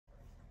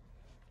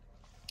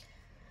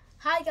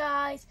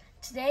Hi guys!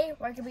 Today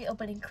we're going to be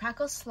opening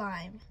Crackle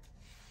Slime.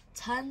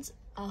 Tons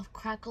of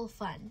Crackle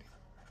fun.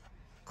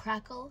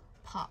 Crackle,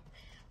 pop.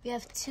 We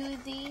have 2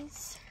 of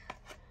these.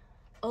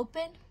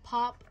 Open,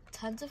 pop,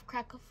 tons of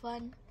Crackle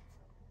fun,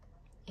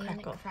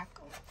 and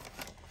Crackle.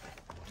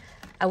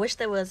 I wish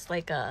there was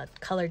like a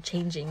color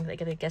changing. They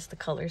could guess the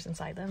colors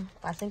inside them.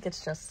 But I think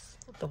it's just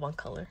the one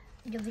color.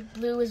 Yeah, like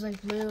blue is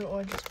like blue,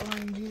 orange is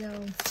orange, you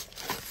know.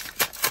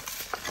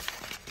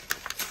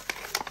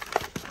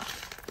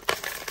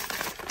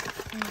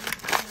 I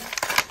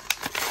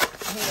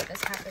hate when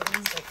this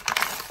happens. Like,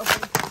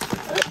 open.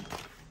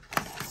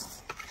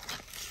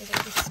 It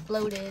like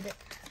exploded.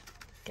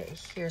 Okay,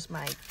 here's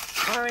my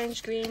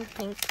orange, green,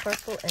 pink,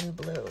 purple, and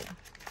blue.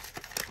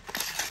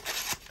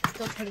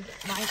 Still trying to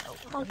get mine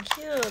open. Oh,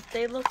 cute.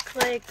 They look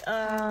like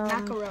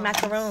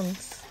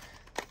macarons.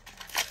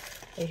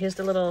 Okay, here's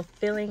the little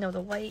filling of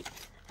the white,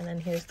 and then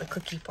here's the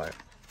cookie part.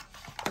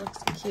 It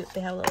looks cute.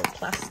 They have a little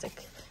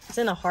plastic. It's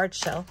in a hard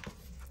shell.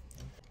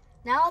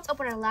 Now let's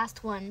open our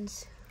last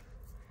ones.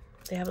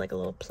 They have like a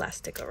little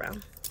plastic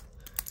around.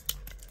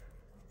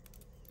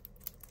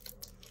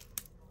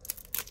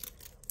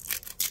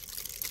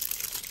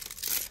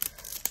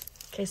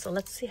 Okay, so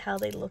let's see how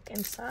they look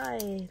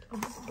inside.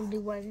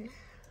 Blue one.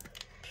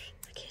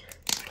 I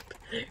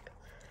can't.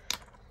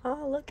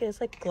 Oh, look,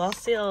 it's like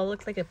glossy. Oh, it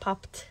looks like it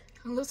popped.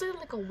 It looks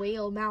like a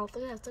whale mouth.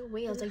 Look at that, it's like a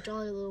whale. It's like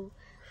jolly little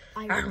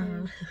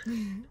iron.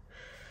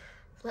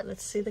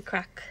 Let's see the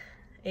crack.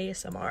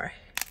 ASMR.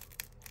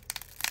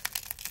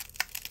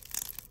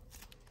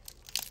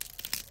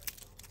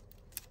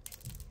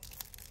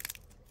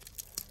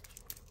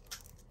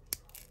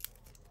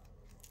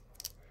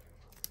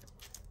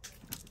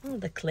 Oh,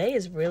 the clay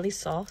is really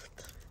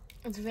soft.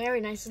 It's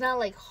very nice. It's not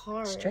like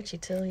hard. Stretchy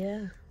too,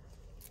 yeah.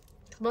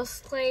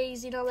 Most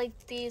clays, you know, like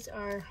these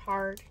are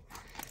hard.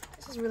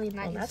 This is really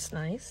nice. Oh, that's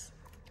nice.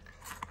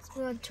 Let's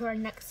move on to our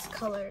next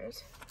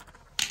colors.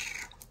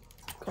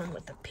 Going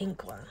with the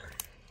pink one.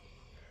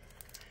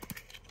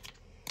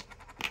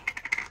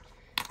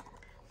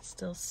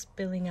 Still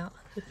spilling out.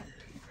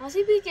 I'll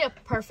see if we get a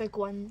perfect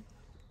one.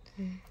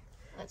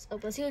 Let's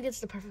open. Let's see who gets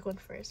the perfect one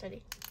first.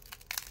 Ready?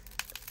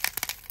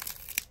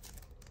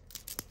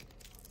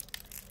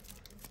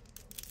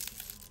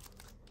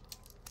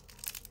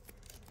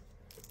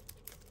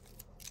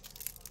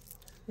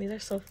 These are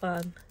so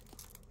fun.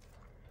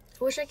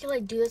 I wish I could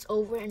like do this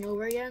over and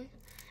over again.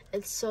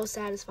 It's so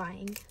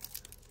satisfying.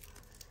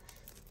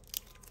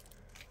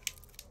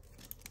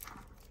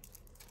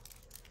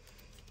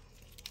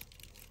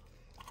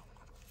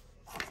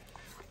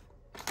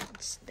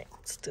 Let's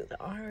do the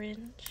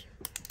orange.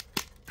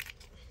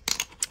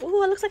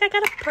 Ooh, it looks like I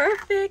got a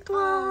perfect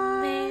one.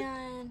 Oh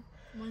man.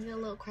 Mine's got a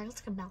little crack.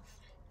 It's like a mouth.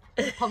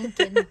 A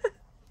pumpkin.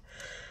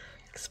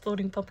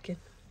 Exploding pumpkin.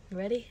 You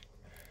ready?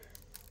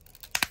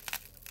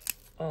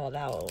 Oh,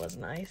 that one was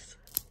nice.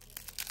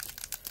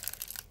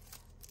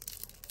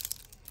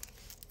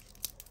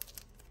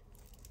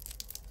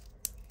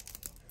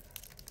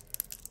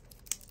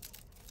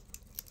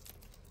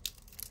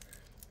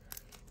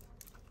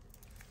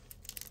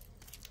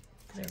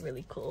 These are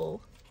really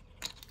cool.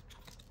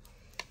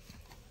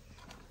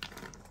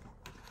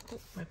 Oh,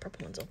 my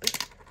purple one's open.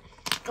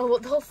 Oh,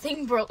 the whole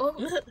thing broke. Oh,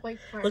 wait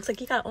for it. Looks like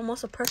you got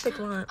almost a perfect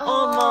one. Oh.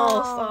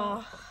 Almost.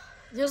 Oh.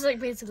 It was like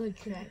basically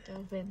cracked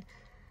open.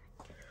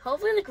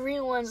 Hopefully the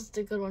green one's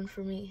the good one for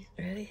me.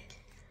 Ready?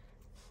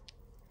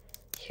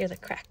 Hear the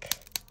crack.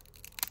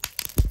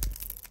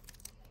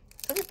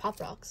 Those are pop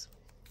rocks.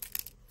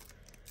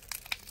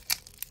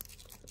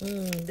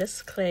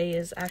 This clay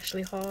is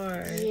actually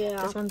hard.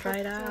 Yeah. This one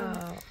dried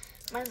out.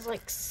 Mine's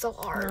like so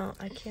hard. No,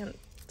 I can't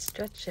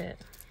stretch it.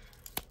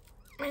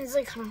 Mine's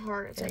like kind of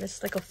hard. It's Yeah, like, this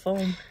is like a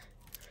foam.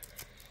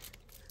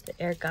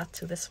 The air got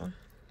to this one.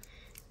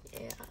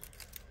 yeah.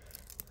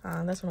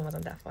 This one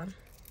wasn't that fun.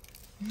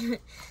 Okay,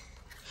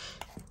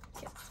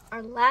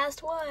 our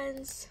last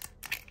ones.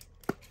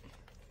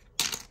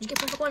 You get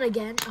perfect one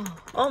again? Oh.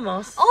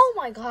 Almost. Oh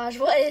my gosh,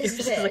 what is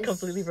This this? is like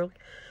completely broke.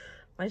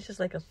 Mine's just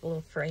like a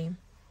little frame.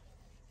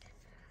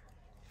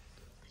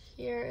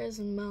 Here is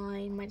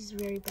mine. Mine is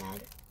very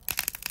bad.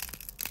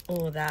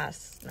 Oh,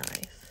 that's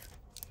nice.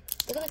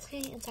 Look at the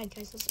clay inside,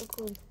 guys. That's so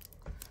cool.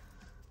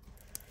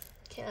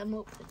 Okay, I'm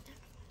open.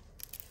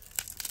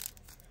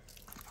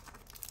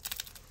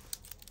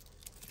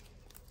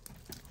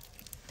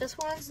 This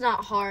one's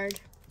not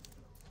hard.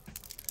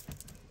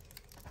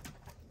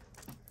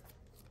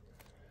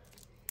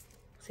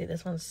 See,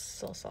 this one's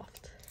so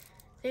soft.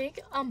 I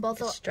think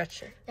both It's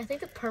stretcher. I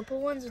think the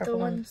purple ones are Purple the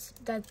ones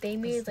that they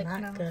made. It's Like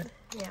not kind of good.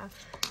 Yeah,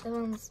 the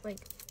ones like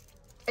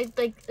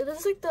this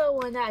is like the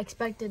one that I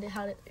expected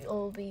how it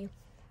will be.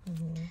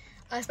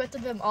 I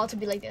expected them all to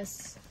be like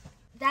this.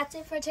 That's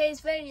it for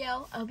today's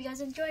video. I hope you guys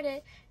enjoyed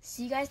it.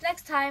 See you guys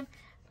next time.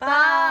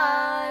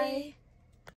 Bye.